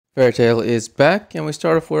Fairy Tale is back, and we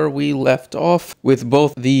start off where we left off, with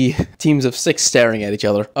both the teams of 6 staring at each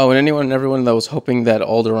other. Oh, and anyone and everyone that was hoping that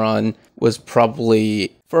Alderaan was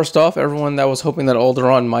probably... First off, everyone that was hoping that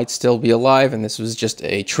Alderaan might still be alive, and this was just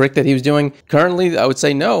a trick that he was doing. Currently, I would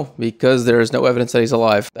say no, because there is no evidence that he's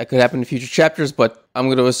alive. That could happen in future chapters, but I'm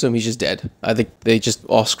going to assume he's just dead. I think they just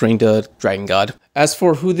off-screened a Dragon God. As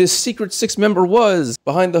for who this secret 6 member was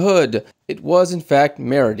behind the hood, it was in fact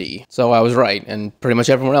Meredy. So I was right, and pretty much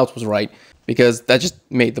everyone else was right, because that just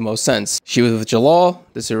made the most sense. She was with Jalal,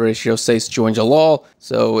 this Horatio Sace joined Jalal,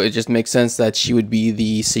 so it just makes sense that she would be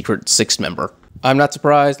the secret 6th member. I'm not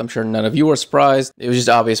surprised, I'm sure none of you are surprised, it was just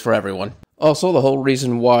obvious for everyone. Also, the whole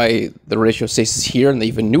reason why the Horatio Sace is here and they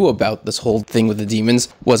even knew about this whole thing with the demons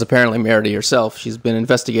was apparently Meredy herself. She's been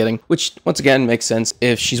investigating, which once again makes sense.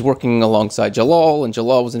 If she's working alongside Jalal and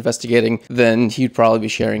Jalal was investigating, then he'd probably be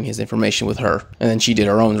sharing his information with her. And then she did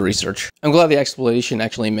her own research. I'm glad the explanation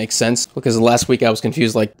actually makes sense, because last week I was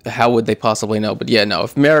confused, like, how would they possibly know? But yeah, no,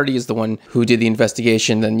 if Meredy is the one who did the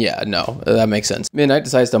investigation, then yeah, no, that makes sense. Midnight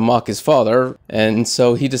decides to mock his father, and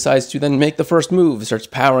so he decides to then make the first move, starts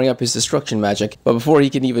powering up his destruction magic, but before he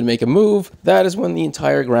can even make a move, that is when the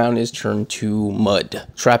entire ground is turned to mud,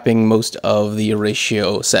 trapping most of the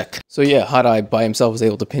Horatio Sec. So yeah, Hot Eye by himself was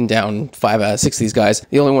able to pin down 5 out of 6 of these guys.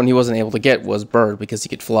 The only one he wasn't able to get was Bird, because he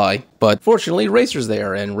could fly. But fortunately, Racer's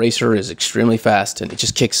there, and Racer is extremely fast, and it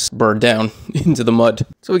just kicks Bird down into the mud.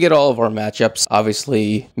 So we get all of our matchups.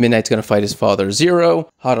 Obviously, Midnight's going to fight his father, Zero.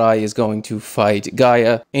 Hot Eye is going to fight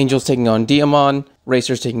Gaia. Angel's taking on Diamond.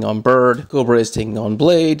 Racer's taking on Bird, Cobra is taking on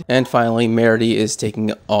Blade, and finally Meredy is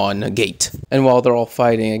taking on Gate. And while they're all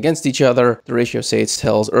fighting against each other, the Horatio Sace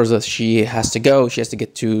tells Urza she has to go, she has to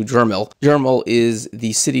get to Jermel. Jermel is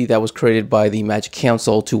the city that was created by the Magic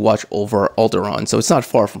Council to watch over Alderaan, so it's not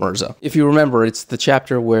far from Urza. If you remember, it's the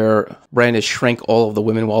chapter where Brandis shrank all of the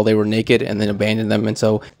women while they were naked and then abandoned them, and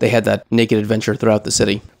so they had that naked adventure throughout the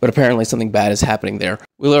city. But apparently something bad is happening there.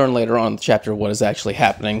 We learn later on in the chapter what is actually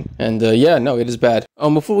happening, and yeah, no, it is bad.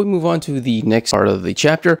 Before we move on to the next part of the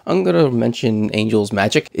chapter, I'm going to mention Angel's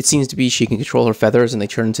magic. It seems to be she can control her feathers and they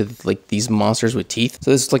turn into like these monsters with teeth.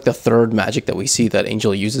 So this is like the 3rd magic that we see that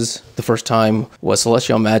Angel uses. The first time was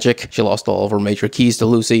celestial magic. She lost all of her major keys to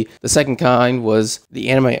Lucy. The second kind was the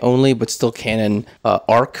anime only but still canon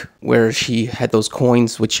arc, where she had those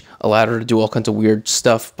coins which allowed her to do all kinds of weird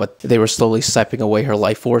stuff, but they were slowly siphoning away her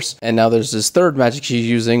life force. And now there's this 3rd magic she's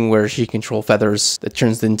using where she controls feathers that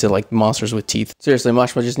turns into like monsters with teeth. Seriously,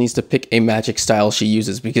 Mashima just needs to pick a magic style she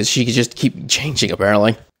uses, because she could just keep changing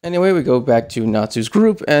apparently. Anyway, we go back to Natsu's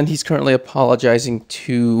group, and he's currently apologizing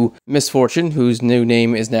to Miss Fortune, whose new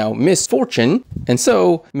name is now Miss Fortune. And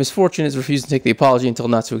so, Miss Fortune is refusing to take the apology until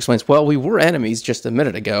Natsu explains, well, we were enemies just a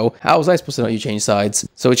minute ago. How was I supposed to know you changed sides?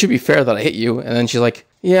 So it should be fair that I hit you. And then she's like,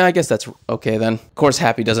 yeah, I guess that's okay then. Of course,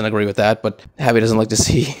 Happy doesn't agree with that, but Happy doesn't like to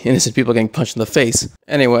see innocent people getting punched in the face.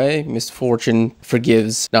 Anyway, Miss Fortune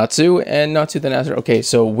forgives Natsu, and Natsu then asks her, okay,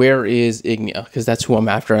 so where is Ignia? Because that's who I'm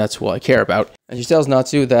after, and that's who I care about. And she tells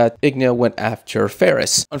Natsu that Ignia went after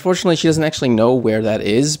Ferris. Unfortunately, she doesn't actually know where that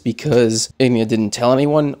is, because Ignia didn't tell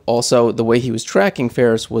anyone. Also, the way he was tracking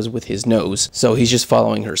Ferris was with his nose, so he's just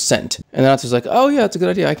following her scent. And Natsu's like, oh yeah, that's a good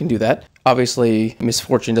idea, I can do that. Obviously, Miss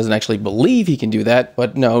Fortune doesn't actually believe he can do that,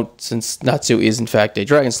 but no, since Natsu is in fact a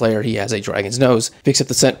dragon slayer, he has a dragon's nose. Picks up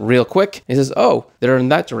the scent real quick, and he says, oh, they're in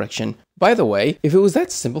that direction. By the way, if it was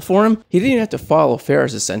that simple for him, he didn't even have to follow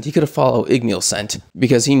Ferris's scent. He could have followed Igniel's scent,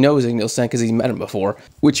 because he knows Igniel's scent because he's met him before.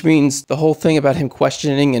 Which means the whole thing about him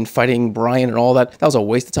questioning and fighting Brian and all that, that was a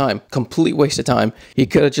waste of time. Complete waste of time. He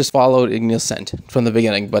could have just followed Igniel's scent from the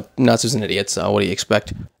beginning, but Natsu's an idiot, so what do you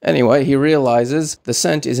expect? Anyway, he realizes the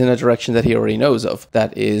scent is in a direction that he already knows of.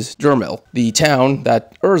 That is Jermel, the town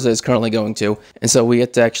that Urza is currently going to. And so we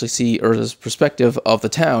get to actually see Urza's perspective of the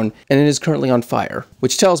town, and it is currently on fire,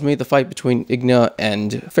 which tells me the fight between Ignia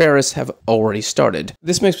and Ferris have already started.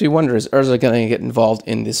 This makes me wonder, is Urza going to get involved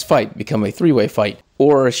in this fight, become a 3-way fight?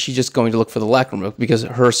 Or is she just going to look for the Lacrima? Because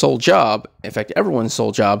her sole job, in fact everyone's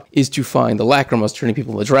sole job, is to find the Lacrimas, turning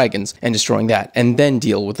people into dragons, and destroying that, and then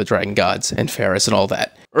deal with the dragon gods, and Ferris and all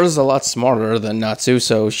that. Urza's a lot smarter than Natsu,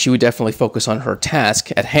 so she would definitely focus on her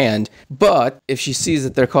task at hand, but if she sees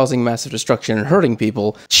that they're causing massive destruction and hurting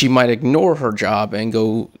people, she might ignore her job and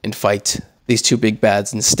go and fight these 2 big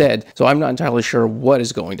bads instead, so I'm not entirely sure what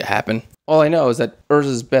is going to happen. All I know is that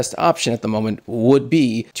Urza's best option at the moment would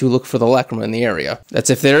be to look for the Lacrima in the area. That's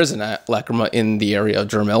if there is a Lacrima in the area of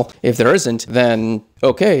Jermel. If there isn't, then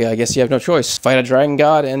okay, I guess you have no choice. Fight a dragon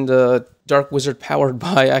god and a dark wizard powered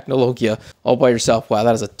by Acnologia all by yourself. Wow,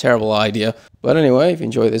 that is a terrible idea. But anyway, if you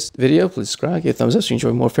enjoy this video, please subscribe, give a thumbs up so you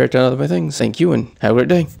enjoy more Fairy Tale and other things. Thank you, and have a great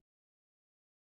day.